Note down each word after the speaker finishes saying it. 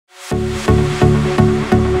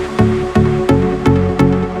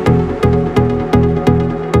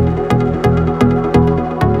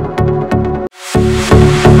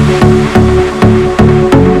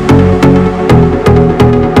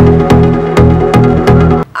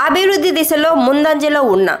దిశలో ముందంజలో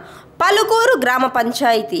ఉన్న పలుకూరు గ్రామ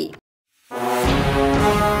పంచాయతీ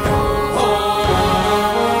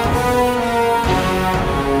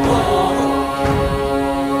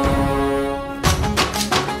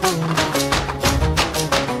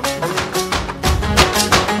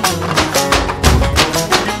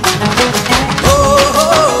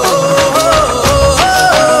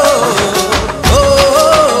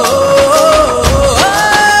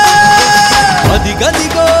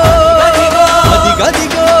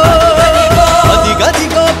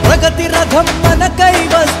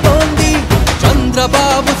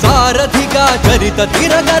చంద్రబాబు సారథిగా చరిత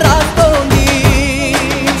తిరగరాస్తోంది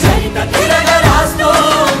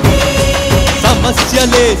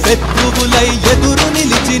సమస్యలే శత్రువులై ఎదురు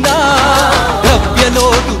నిలిచిన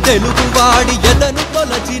ద్రవ్యలోటు తెలుగువాడి ఎదను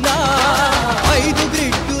కొలచిన 5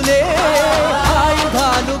 గ్రిడ్డులే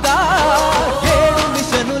ఆయుధాలుగా 7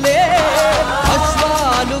 మిషనులే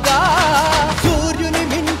అశ్వాలుగా సూర్యుని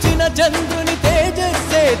మించిన చంద్రుని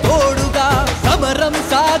తేజస్సే తోడుగా సమరం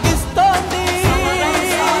సాగిస్తోంది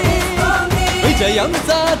విజయం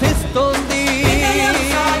సాధిస్తోంది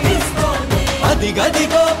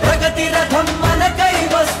అదిగదిగో ప్రగతి రథం మనకై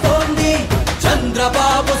వస్తోంది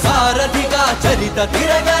చంద్రబాబు సారథిగా చరిత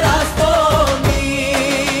తిరగరాస్తోంది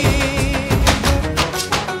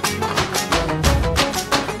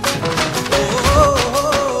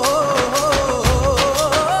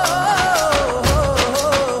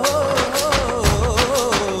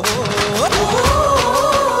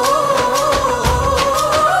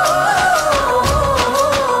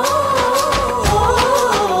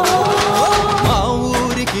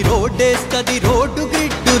రోడ్డు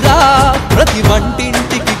గ్రిడ్డురా ప్రతి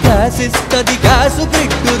వంటింటికి గ్యాస్ ఇస్తది గ్యాసు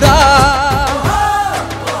గ్రిడ్డురా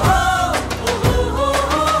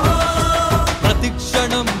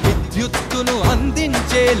ప్రతిక్షణం విద్యుత్తును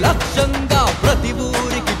అందించే లక్ష్యంగా ప్రతి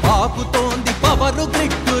ఊరికి పాకుతోంది పవరు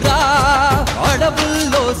గ్రిడ్డురా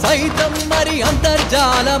అడవుల్లో సైతం మరి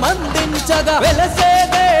అంతర్జాలం అందించగా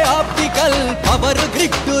వెలసేదే ఆప్టికల్ పవర్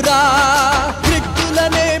గ్రిడ్డురా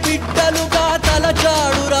గ్రిడ్డులనే బిడ్డలుగా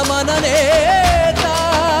తలచాడుర మననేత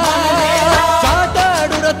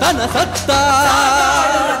చాటాడుర తన సత్తా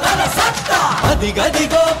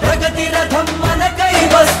అదిగదిగో ప్రగతి రథం మనకై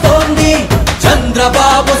వస్తోంది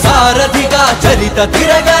చంద్రబాబు సారథిగా చరిత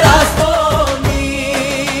తిరగరాస్తోంది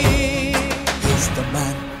He's the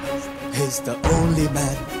man, he's the only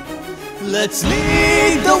man. Let's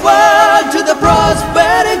lead the world to the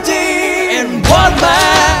prosperity and one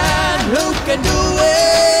man who can do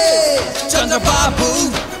it. Chandrababu,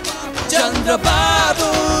 Chandrababu,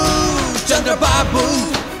 Chandrababu.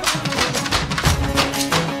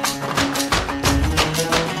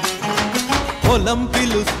 పొలం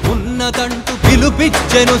పిలుస్తున్నదంటూ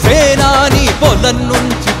పిలుపిచ్చెను సేనాని పొలం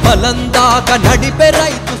నుంచి పొలం దాకా నడిపే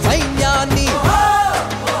రైతు సైన్యాన్ని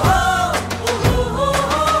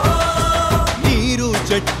నీరు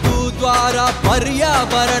చెట్టు ద్వారా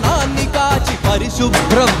పర్యావరణాన్ని కాచి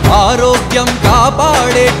పరిశుభ్రం ఆరోగ్యం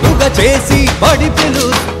కాపాడేట్టుగా చేసి బడి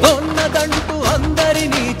పిలుస్తున్నదంటూ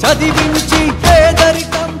అందరినీ చదివించి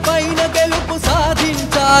పేదరికం పైన గెలుపు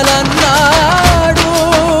సాధించాలన్నాడు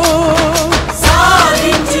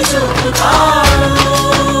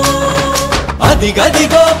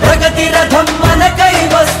అదిగదిగో ప్రగతి రథం మనకై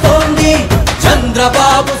వస్తోంది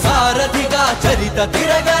చంద్రబాబు సారథిగా చరిత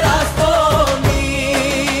తిరగరాస్తోంది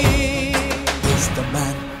He's the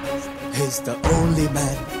man, he's the only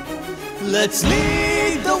man. Let's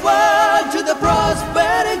lead the world to the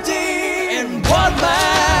prosperity and one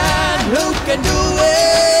man who can do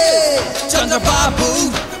it. Chandrababu,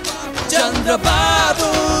 Chandrababu,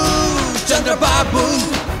 Chandrababu,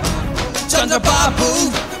 Chandrababu,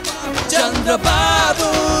 Chandrababu,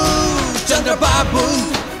 Chandrababu.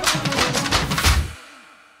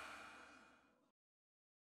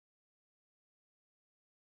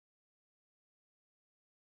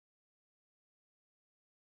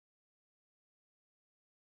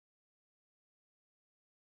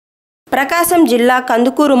 ప్రకాశం జిల్లా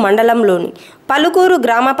కందుకూరు మండలంలోని పలుకూరు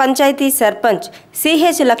గ్రామ పంచాయతీ సర్పంచ్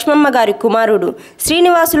సిహెచ్ లక్ష్మమ్మ గారి కుమారుడు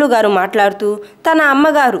శ్రీనివాసులు గారు మాట్లాడుతూ తన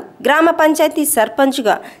అమ్మగారు గ్రామ పంచాయతీ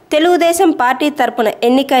సర్పంచ్గా తెలుగుదేశం పార్టీ తరపున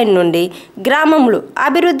ఎన్నికైన నుండి గ్రామంలో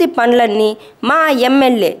అభివృద్ధి పనులన్నీ మా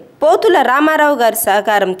ఎమ్మెల్యే పోతుల రామారావు గారి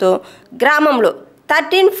సహకారంతో గ్రామంలో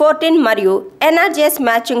 13-14 మరియు ఎన్ఆర్జీఎస్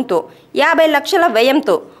మ్యాచింగ్తో 50 లక్షల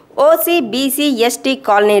వ్యయంతో ఓసీ బీసీ ఎస్టీ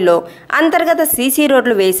కాలనీలో అంతర్గత సీసీ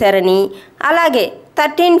రోడ్లు వేశారని అలాగే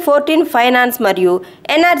 13-14 ఫైనాన్స్ మరియు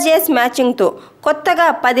ఎన్ఆర్జీఎస్ మ్యాచింగ్తో కొత్తగా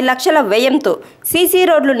 10 లక్షల వ్యయంతో సీసీ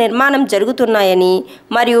రోడ్లు నిర్మాణం జరుగుతున్నాయని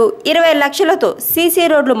మరియు 20 లక్షలతో సీసీ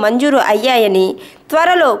రోడ్లు మంజూరు అయ్యాయని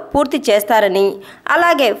త్వరలో పూర్తి చేస్తారని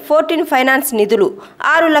అలాగే 14 ఫైనాన్స్ నిధులు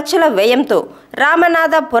 6 లక్షల వ్యయంతో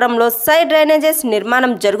రామనాథపురంలో సైడ్ డ్రైనేజెస్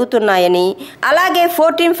నిర్మాణం జరుగుతున్నాయని అలాగే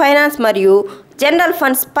 14 ఫైనాన్స్ మరియు జనరల్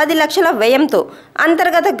ఫండ్స్ 10 లక్షల వ్యయంతో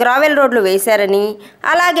అంతర్గత గ్రావెల్ రోడ్లు వేశారని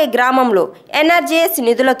అలాగే గ్రామంలో ఎన్ఆర్జీఎస్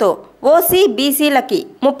నిధులతో ఓసీ బీసీలకి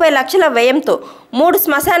 30 లక్షల వ్యయంతో 3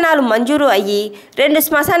 శ్మశానాలు మంజూరు అయ్యి 2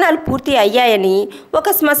 శ్మశానాలు పూర్తి అయ్యాయని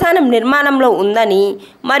 1 శ్మశానం నిర్మాణంలో ఉందని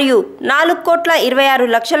మరియు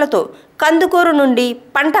 4,26,00,000తో కందుకూరు నుండి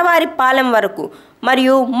పంటవారిపాలెం వరకు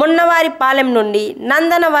మరియు మున్నవారిపాలెం నుండి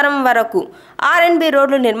నందనవరం వరకు ఆర్ఎన్బి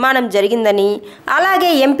రోడ్లు నిర్మాణం జరిగిందని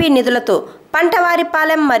అలాగే ఎంపీ నిధులతో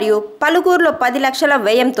పంటవారిపాలెం మరియు పలుకూరులో 10 లక్షల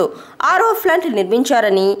వ్యయంతో ఆరో ఫ్లాంట్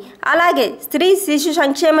నిర్మించారని అలాగే స్త్రీ శిశు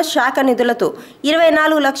సంక్షేమ శాఖ నిధులతో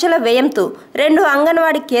 24 లక్షల వ్యయంతో 2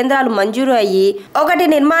 అంగన్వాడీ కేంద్రాలు మంజూరు అయ్యి 1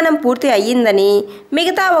 నిర్మాణం పూర్తి అయ్యిందని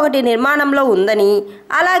మిగతా 1 నిర్మాణంలో ఉందని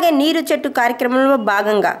అలాగే నీరు చెట్టు కార్యక్రమంలో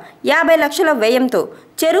భాగంగా 50 లక్షల వ్యయంతో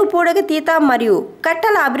చెరువు పూడక తీత మరియు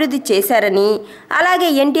కట్టల అభివృద్ధి చేశారని అలాగే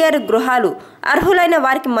ఎన్టీఆర్ గృహాలు అర్హులైన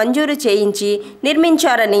వారికి మంజూరు చేయించి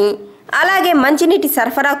నిర్మించారని అలాగే మంచినీటి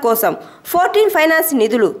సరఫరా కోసం 14 ఫైనాన్స్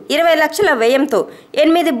నిధులు 20 లక్షల వ్యయంతో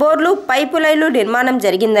 8 బోర్లు పైపు లైన్లు నిర్మాణం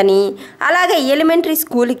జరిగిందని అలాగే ఎలిమెంటరీ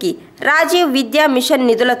స్కూల్కి రాజీవ్ విద్యా మిషన్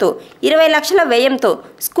నిధులతో 20 లక్షల వ్యయంతో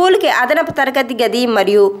స్కూల్కి అదనపు తరగతి గది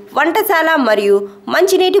మరియు వంటశాల మరియు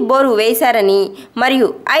మంచినీటి బోరు వేశారని మరియు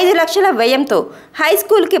 5 లక్షల వ్యయంతో హై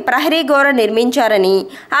స్కూల్కి ప్రహరీ గోడ నిర్మించారని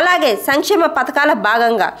అలాగే సంక్షేమ పథకాల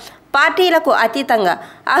భాగంగా పార్టీలకు అతీతంగా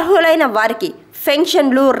అర్హులైన వారికి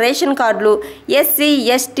పెన్షన్లు రేషన్ కార్డులు SC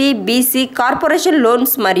ST BC corporation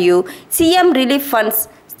loans మరియు సీఎం రిలీఫ్ ఫండ్స్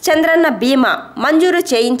చంద్రన్న బీమా మంజూరు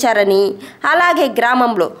చేయించారని అలాగే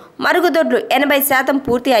గ్రామంలో మరుగుదొడ్లు 80%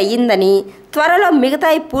 పూర్తి అయ్యిందని త్వరలో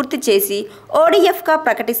మిగతాయి పూర్తి చేసి ఓడిఎఫ్గా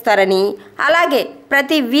ప్రకటిస్తారని అలాగే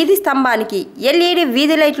ప్రతి వీధి స్తంభానికి ఎల్ఈడి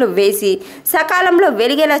వీధి లైట్లు వేసి సకాలంలో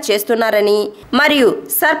వెలిగేలా చేస్తున్నారని మరియు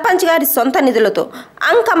సర్పంచ్ గారి సొంత నిధులతో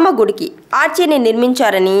అంకమ్మ గుడికి ఆర్చిని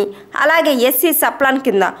నిర్మించారని అలాగే ఎస్సీ సప్లాన్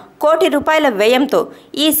కింద ₹1 కోటి వ్యయంతో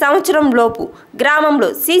ఈ సంవత్సరం లోపు గ్రామంలో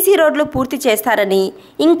సీసీ రోడ్లు పూర్తి చేస్తారని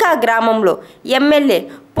ఇంకా గ్రామంలో ఎమ్మెల్యే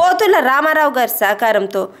పోతుల రామారావు గారి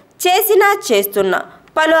సహకారంతో చేస్తున్న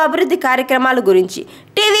పలు అభివృద్ధి కార్యక్రమాల గురించి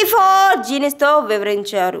tv4g న్యూస్తో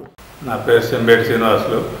వివరించారు. నా పేరు సెంబేటి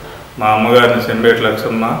శ్రీనివాసులు. మా అమ్మగారిని సెంబేటి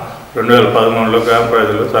లక్ష్మమ్మ 2013లో గ్రామ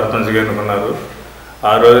ప్రజలు సర్పంచ్గా ఎన్నుకున్నారు.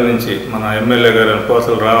 ఆ రోజు నుంచి మన ఎమ్మెల్యే గారు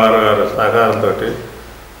పోతుల రామారావు గారి సహకారంతో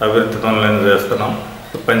అభివృద్ధి పనులను చేస్తున్నాం.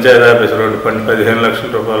 పంచాయతీ ఆఫీస్ రోడ్డు 15 లక్షల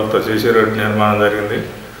రూపాయలతో సీసీ రోడ్డు నిర్మాణం జరిగింది.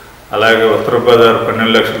 అలాగే ఉత్తర బజార్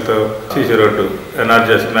 12 లక్షలతో సీసీ రోడ్డు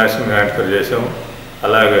ఎన్ఆర్జీఎస్ మ్యాచింగ్ గ్రాంట్తో చేసాము.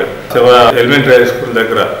 అలాగే ఎలిమెంటరీ హై స్కూల్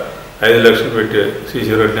దగ్గర 5 లక్షలు పెట్టి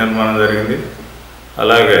సీసీ రోడ్డు నిర్మాణం జరిగింది.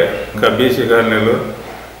 అలాగే ఇంకా బీసీ కాలనీలు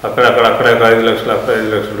అక్కడక్కడ 5 లక్షలు 5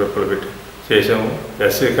 లక్షల రూపాయలు పెట్టి చేసాము.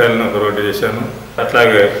 ఎస్సీ కాలనీ ఒక రోడ్డు చేశాను.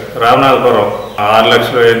 అట్లాగే రామనాథపురం 6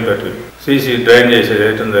 లక్షల వ్యయంతో సీసీ డ్రైన్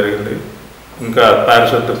చేయడం జరిగింది. ఇంకా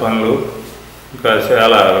పారిశుద్ధ పనులు ఇంకా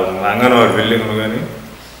చాలా అంగన్వాడీ బిల్డింగ్లు కానీ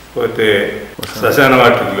పోతే శ్మశాన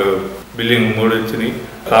వాటికలు బిల్డింగ్ 3 వచ్చినాయి.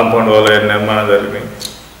 కాంపౌండ్ వాళ్ళ నిర్మాణం జరిగినాయి.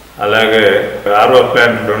 అలాగే ఆర్ఓ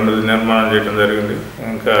ప్లాంట్ 2 నిర్మాణం చేయడం జరిగింది.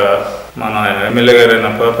 ఇంకా మన ఎమ్మెల్యే గారైన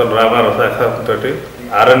పోతుల రామారావు సహకారంతో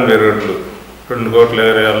ఆర్ఎన్బి రోడ్లు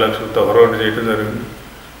 2,20,00,000తో ఒక రోడ్డు చేయడం జరిగింది.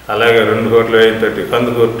 అలాగే 2 కోట్ల వ్యయంతో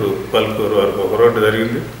కందుకూరు టు పలుకూరు వరకు ఒక రోడ్డు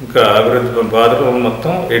జరిగింది. ఇంకా అభివృద్ధి బాత్రూమ్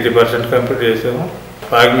మొత్తం 80% కంప్లీట్ చేసాము.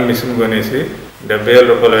 ఫాగింగ్ మిషన్ కొనేసి 70,000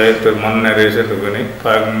 రూపాయల వ్యయంతో మొన్న రీసెంట్ కొని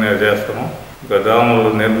ఫాగింగ్ చేస్తాము. ఇంకా దోమలు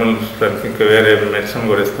నిర్మూలించడానికి ఇంకా వేరే మెడిసిన్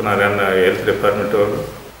కూడా ఇస్తున్నారు హెల్త్ డిపార్ట్మెంట్ వాళ్ళు.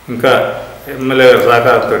 ఇంకా ఎమ్మెల్యే గారి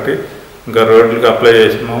సహకారంతో ఇంకా రోడ్లకు అప్లై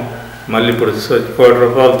చేసినాం. మళ్ళీ ఇప్పుడు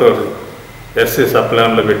 ₹1 కోటి ఎస్సీ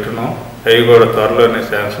సప్లాన్లో పెట్టున్నాం. అవి కూడా త్వరలోనే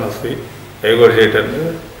శాంక్షన్ వస్తాయి. అవి కూడా చేయడానికి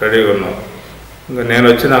రెడీగా ఉన్నాం. ఇంకా నేను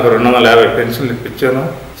వచ్చి నాకు 250 పెన్షన్లు ఇప్పించాను.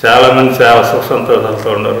 చాలామంది చాలా సుఖ సంతోషాలతో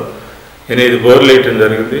ఉన్నారు. 8 బోర్లు వేయటం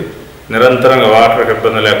జరిగింది. నిరంతరంగా వాటర్కి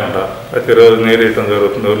ఇబ్బంది లేకుండా ప్రతిరోజు నీరు వేయటం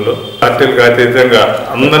జరుగుతుంది. ఊళ్ళో పార్టీలకు అతీతంగా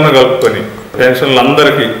అందరిని కలుపుకొని పెన్షన్లు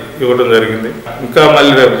అందరికీ ఇవ్వడం జరిగింది. ఇంకా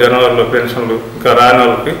మళ్ళీ రేపు జనవరిలో పెన్షన్లు ఇంకా రాని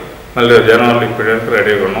వాళ్ళకి మళ్ళీ రేపు జనవరిలో ఇప్పడానికి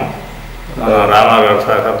రెడీగా ఉన్నాం. రామారావు గారి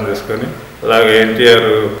సహకారం తీసుకొని అలాగే ఎన్టీఆర్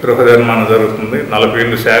గృహ నిర్మాణం జరుగుతుంది. 40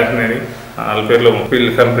 ఇళ్ళు శాంక్షన్ అయినాయి. 40 ఇళ్ళు 30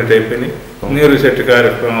 ఇళ్ళు కంప్లీట్ అయిపోయినాయి. నీరు చెట్టు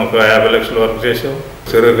కార్యక్రమం ఒక 50 లక్షల వరకు చేసాము.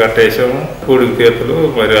 చెరువు కట్టేసాము. పూడికి తీతలు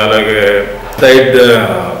మరి అలాగే సైడ్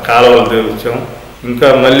కాలువలు తీర్చాము. ఇంకా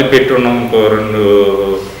మళ్ళీ పెట్టున్నాం. ఇంకో 2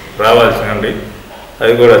 రావాల్సినండి.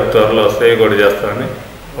 అది కూడా త్వరలో వస్తాయి కూడా చేస్తామని.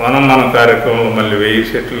 మనం కార్యక్రమంలో మళ్ళీ 1000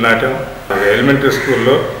 చెట్లు నాటాం. ఎలిమెంటరీ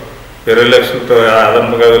స్కూల్లో 20 లక్షలతో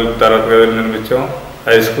అదనపు గదులు తరగతి గదులు నిర్మించాం.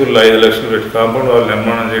 హై స్కూల్లో 5 లక్షలు పెట్టి కాంపౌండ్ వాళ్ళు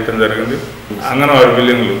నిర్మాణం చేయడం జరిగింది. అంగన్వాడీ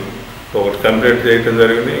బిల్డింగ్లు ఒకటి కంప్లీట్ చేయడం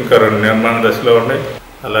జరిగింది, ఇంకా 2 నిర్మాణ దశలో ఉన్నాయి.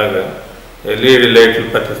 అలాగే LED లైట్లు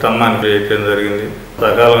ప్రతి స్తంభానికి వేయటం జరిగింది.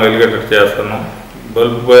 సకాలం వెలిగేటట్టు చేస్తున్నాం.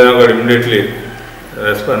 బల్బు పోయినా కూడా ఇమ్మీడియట్లీ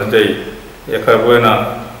రెస్పాన్స్ చేయి, ఎక్కడ పోయినా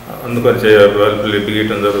అందుకొని బల్బులు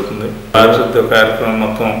బిగీయటం జరుగుతుంది. పారిశుద్ధ కార్యక్రమం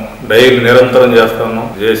మొత్తం డైలీ నిరంతరం చేస్తున్నాం.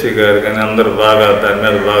 జేసీ గారు కానీ అందరూ బాగా దాని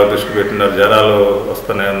మీద బాగా దృష్టి పెట్టినారు. జ్వరాలు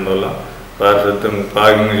వస్తున్నాయి, అందువల్ల పారిశుద్ధం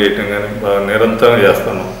పాగింగ్ చేయటం కానీ బాగా నిరంతరం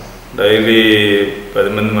చేస్తున్నాం. డైలీ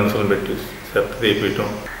 10 మంది మనుషులను పెట్టి చెత్త తీపియటం,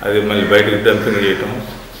 అది మళ్ళీ బయటకు డంపింగ్ చేయటం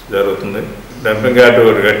జరుగుతుంది. డంపింగ్ యార్డ్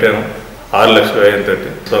ఒకటి కట్టాము 6 లక్షల వ్యయంతో.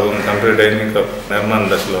 సగం కంప్లీట్ అయింది, ఇంకా నిర్మాణ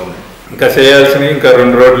దశలో ఉంది. ఇంకా చేయాల్సినవి ఇంకా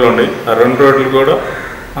 2 రోడ్లు ఉన్నాయి. ఆ 2 రోడ్లు కూడా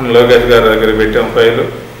మన లోకేష్ గారి దగ్గర పెట్టాం ఫైలు.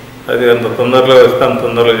 అది అంత తొందరలో వస్తే అంత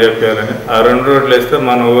తొందరలో చెప్పేయాలని. ఆ 2 రోడ్లు వేస్తే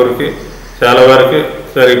మన ఊరికి చాలా వరకు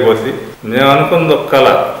సరిపోద్ది. మేము అనుకుంది ఒక కళ,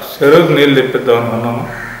 చెరువుకి నీళ్ళు తెప్పిద్దాం అనుకున్నాము.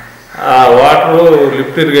 ఆ వాటరు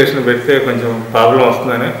లిఫ్ట్ ఇరిగేషన్ పెడితే కొంచెం ప్రాబ్లం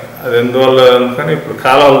వస్తుందని, అది ఎందువల్ల అందుకని ఇప్పుడు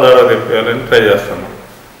కాలువల ద్వారా తెప్పేయాలని ట్రై చేస్తున్నాం.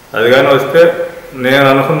 అది కానీ వస్తే నేను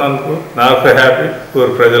అనుకున్నందుకు నాకు హ్యాపీ,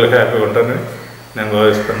 ఊరు ప్రజలకు హ్యాపీగా ఉంటుందని నేను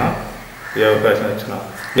భావిస్తున్నాను. ఈ అవకాశం ఇచ్చిన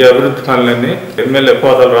ఈ అభివృద్ధి పనులన్నీ ఎమ్మెల్యే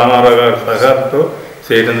పోతల రామారావు గారి సహకారంతో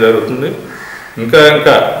చేయడం జరుగుతుంది.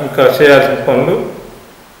 ఇంకా చేయాల్సిన పనులు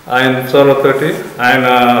ఆయన చొరవతోటి, ఆయన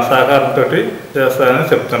సహకారంతో చేస్తానని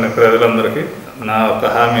చెప్తున్నాను. ప్రజలందరికీ నా ఒక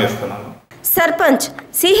హామీ ఇస్తున్నాను. సర్పంచ్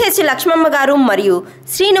సిహెచ్ లక్ష్మమ్మ గారు మరియు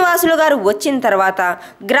శ్రీనివాసులు గారు వచ్చిన తర్వాత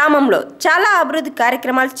గ్రామంలో చాలా అభివృద్ధి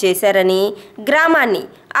కార్యక్రమాలు చేశారని, గ్రామాన్ని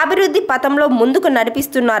అభివృద్ధి పథంలో ముందుకు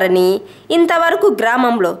నడిపిస్తున్నారని, ఇంతవరకు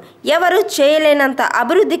గ్రామంలో ఎవరు చేయలేనంత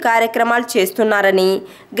అభివృద్ధి కార్యక్రమాలు చేస్తున్నారని,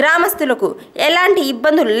 గ్రామస్తులకు ఎలాంటి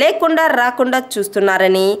ఇబ్బందులు లేకుండా రాకుండా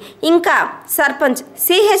చూస్తున్నారని, ఇంకా సర్పంచ్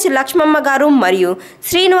సిహెచ్ లక్ష్మమ్మ గారు మరియు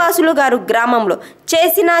శ్రీనివాసులు గారు గ్రామంలో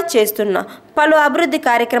చేస్తున్న పలు అభివృద్ధి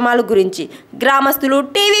కార్యక్రమాల గురించి గ్రామస్తులు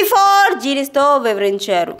tv4gతో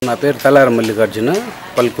వివరించారు. నా పేరు తలార మల్లికార్జున,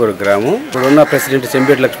 పలుకూరు గ్రామం. ఇప్పుడున్న ప్రెసిడెంట్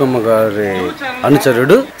చెంబేటి లక్ష్మమ్మ గారి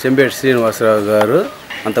అనుచరుడు చెంబేటి శ్రీనివాసరావు గారు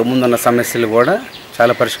అంతకుముందున్న సమస్యలు కూడా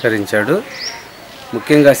చాలా పరిష్కరించాడు.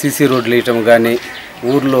 ముఖ్యంగా సీసీ రోడ్లు వేయటం కానీ,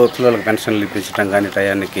 ఊర్లో పిల్లలకు పెన్షన్లు ఇప్పించడం కానీ,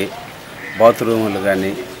 టయానికి బాత్రూములు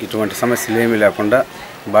కానీ ఇటువంటి సమస్యలు ఏమీ లేకుండా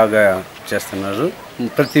బాగా చేస్తున్నారు.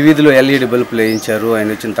 ప్రతి వీధిలో LED బల్బులు వేయించారు ఆయన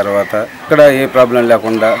వచ్చిన తర్వాత. ఇక్కడ ఏ ప్రాబ్లం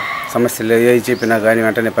లేకుండా సమస్యలు ఏ చెప్పినా కానీ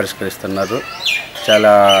వెంటనే పరిష్కరిస్తున్నారు.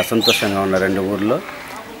 చాలా సంతోషంగా ఉన్నారు 2 ఊర్లో.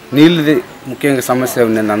 నీళ్ళది ముఖ్యంగా సమస్య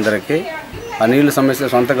ఉంది అందరికీ. ఆ నీళ్ళు సమస్య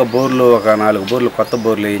సొంతగా బోర్లు ఒక 4 బోర్లు కొత్త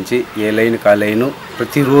బోర్లు వేయించి ఏ లైన్ కా లైను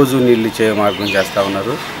ప్రతిరోజు నీళ్ళు ఇచ్చే మార్గం చేస్తూ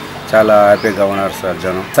ఉన్నారు. చాలా హ్యాపీగా ఉన్నారు సార్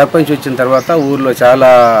జనం. సర్పంచ్ వచ్చిన తర్వాత ఊర్లో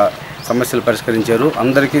చాలా సమస్యలు పరిష్కరించారు.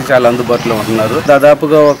 అందరికీ చాలా అందుబాటులో ఉంటున్నారు.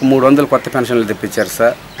 దాదాపుగా ఒక 300 కొత్త పెన్షన్లు తెప్పించారు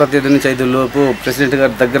సార్. ప్రతి 5 నుంచి 5 లోపు ప్రెసిడెంట్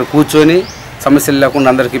గారి దగ్గర కూర్చొని సమస్యలు లేకుండా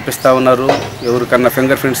అందరికి ఇప్పిస్తూ ఉన్నారు. ఎవరికన్నా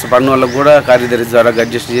ఫింగర్ ప్రింట్స్ పడిన వాళ్ళకు కూడా కార్యదర్శి ద్వారా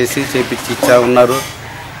అడ్జస్ట్ చేసి చేపించి ఇచ్చా ఉన్నారు.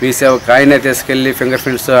 మీ సేవకు ఆయనే తీసుకెళ్ళి ఫింగర్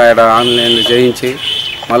ప్రింట్స్ ఆయన ఆన్లైన్లో చేయించి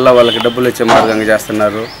మళ్ళీ వాళ్ళకి డబ్బులు వచ్చే మార్గంగా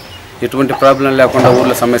చేస్తున్నారు. ఎటువంటి ప్రాబ్లం లేకుండా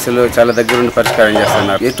ఊళ్ళో సమస్యలు చాలా దగ్గరుండి పరిష్కారం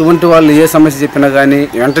చేస్తున్నారు. ఎటువంటి వాళ్ళు ఏ సమస్య చెప్పినా కానీ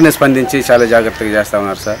వెంటనే స్పందించి చాలా జాగ్రత్తగా చేస్తూ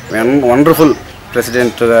ఉన్నారు సార్. వండర్ఫుల్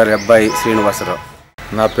ప్రెసిడెంట్ గారి అబ్బాయి శ్రీనివాసరావు.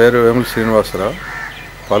 నా పేరు వేముల శ్రీనివాసరావు,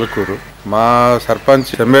 పలుకూరు. మా సర్పంచ్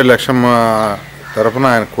చెంబేటి లక్ష్మమ్మ తరఫున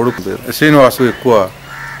ఆయన కొడుకు శ్రీనివాసు ఎక్కువ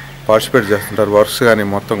పార్టిసిపేట్ చేస్తుంటారు వర్క్స్ కానీ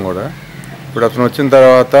మొత్తం కూడా. ఇప్పుడు అతను వచ్చిన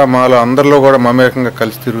తర్వాత మాలో అందరిలో కూడా మమేకంగా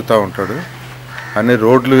కలిసి తిరుగుతూ ఉంటాడు. అన్ని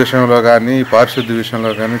రోడ్ల విషయంలో కానీ పారిశుద్ధ్య విషయంలో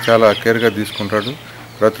కానీ చాలా కేర్గా తీసుకుంటాడు.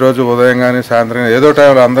 ప్రతిరోజు ఉదయం కానీ సాయంత్రం ఏదో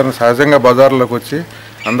టైంలో అందరిని సహజంగా బజార్లోకి వచ్చి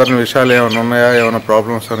అందరిని విషయాలు ఏమైనా ఉన్నాయా, ఏమైనా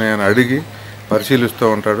ప్రాబ్లమ్స్ ఉన్నాయని అడిగి పరిశీలిస్తూ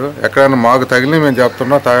ఉంటాడు. ఎక్కడైనా మాకు తగిలినవి మేము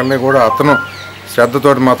చెప్తున్నా తగిలినవి కూడా అతను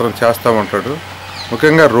శ్రద్ధతోటి మాత్రం చేస్తూ ఉంటాడు.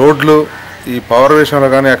 ముఖ్యంగా రోడ్లు ఈ పవర్ విషయంలో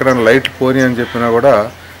కానీ ఎక్కడైనా లైట్లు పోని అని చెప్పినా కూడా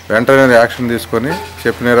వెంటనే యాక్షన్ తీసుకొని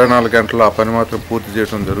చెప్పిన 24 గంటల్లో ఆ పని మాత్రం పూర్తి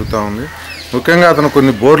చేయడం జరుగుతూ ఉంది. ముఖ్యంగా అతను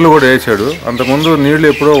కొన్ని బోర్లు కూడా వేసాడు. అంతకుముందు నీళ్లు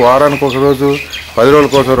ఎప్పుడో వారానికి ఒక రోజు 10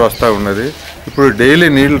 రోజులకు ఒకసారి వస్తూ ఉన్నది. ఇప్పుడు డైలీ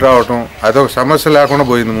నీళ్లు రావటం అదొక సమస్య లేకుండా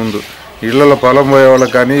పోయింది. ముందు ఇళ్లలో పొలం పోయే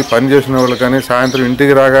వాళ్ళకి కానీ పని చేసిన వాళ్ళకి కానీ సాయంత్రం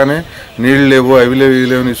ఇంటికి రాగానే నీళ్ళు లేవు అవి లేవు ఇవి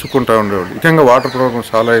లేవు ఇసుక్కుంటూ ఉండేవాళ్ళు. ముఖ్యంగా వాటర్ ప్రాబ్లం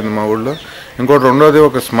చాలా అయింది మా ఊళ్ళో. ఇంకోటి రెండోది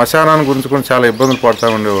ఒక శ్మశానాన్ని గురించి కూడా చాలా ఇబ్బందులు పడుతూ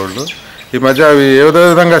ఉండేవాళ్ళు. ఈ మధ్య అవి ఏదో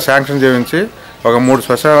విధంగా శాంక్షన్ చేయించి ఒక 3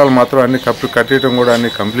 శ్మశానాలు మాత్రం అన్ని కట్టేయడం కూడా అన్ని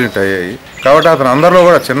కంప్లీట్ అయ్యాయి. కాబట్టి అతను అందరిలో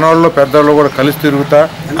కూడా చిన్నవాళ్ళు పెద్దవాళ్ళు కూడా కలిసి తిరుగుతా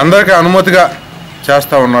అందరికీ అనుమతిగా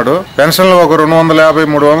చేస్తూ ఉన్నాడు. పెన్షన్లు ఒక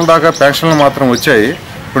 250-300 దాకా పెన్షన్లు మాత్రం వచ్చాయి.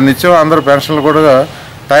 ఇప్పుడు నిత్యం అందరూ పెన్షన్లు కూడా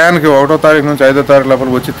టయానికి 1వ తారీఖు నుంచి 5వ తారీఖు లోపల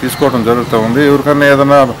వచ్చి తీసుకోవడం జరుగుతూ ఉంది. ఎవరికన్నా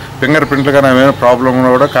ఏదైనా ఫింగర్ ప్రింట్లు కానీ ఏమైనా ప్రాబ్లం ఉన్నా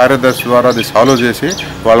కూడా కార్యదర్శి ద్వారా అది సాల్వ్ చేసి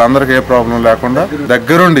వాళ్ళందరికీ ఏ ప్రాబ్లం లేకుండా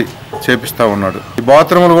దగ్గరుండి చేపిస్తూ ఉన్నాడు. ఈ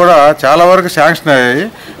బాత్రూములు కూడా చాలా వరకు శాంక్షన్ అయ్యాయి.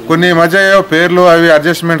 కొన్ని మధ్య పేర్లు అవి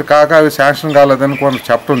అడ్జస్ట్మెంట్ కాక అవి శాంక్షన్ కాలేదని కొంత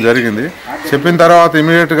చెప్పడం జరిగింది. చెప్పిన తర్వాత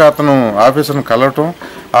ఇమీడియట్గా అతను ఆఫీసర్ని కలవటం,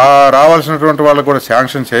 రావాల్సినటువంటి వాళ్ళకు కూడా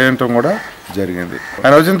శాంక్షన్ చేయటం కూడా జరిగింది.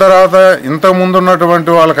 ఆయన వచ్చిన తర్వాత ఇంతకుముందు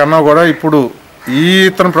ఉన్నటువంటి వాళ్ళకన్నా కూడా ఇప్పుడు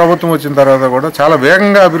ఇతను ప్రభుత్వం వచ్చిన తర్వాత కూడా చాలా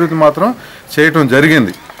వేగంగా అభివృద్ధి మాత్రం చేయటం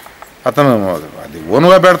జరిగింది. అతను అది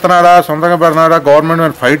ఓన్గా పెడుతున్నాడా, సొంతంగా పెడుతున్నాడా, గవర్నమెంట్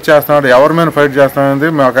మీద ఫైట్ చేస్తున్నాడు, ఎవరి మీద ఫైట్ చేస్తున్నాడనేది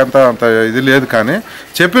మాకంత అంత ఇది లేదు. కానీ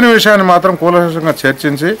చెప్పిన విషయాన్ని మాత్రం కూలంకషంగా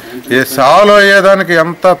చర్చించి సాల్వ్ అయ్యేదానికి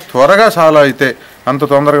ఎంత త్వరగా సాల్వ్ అయితే అంత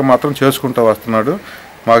తొందరగా మాత్రం చేసుకుంటూ వస్తున్నాడు.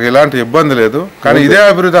 మాకు ఇలాంటి ఇబ్బంది లేదు. కానీ ఇదే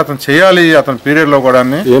అభివృద్ధి అతను చేయాలి అతని పీరియడ్లో కూడా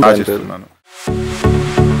ఆశిస్తున్నాను.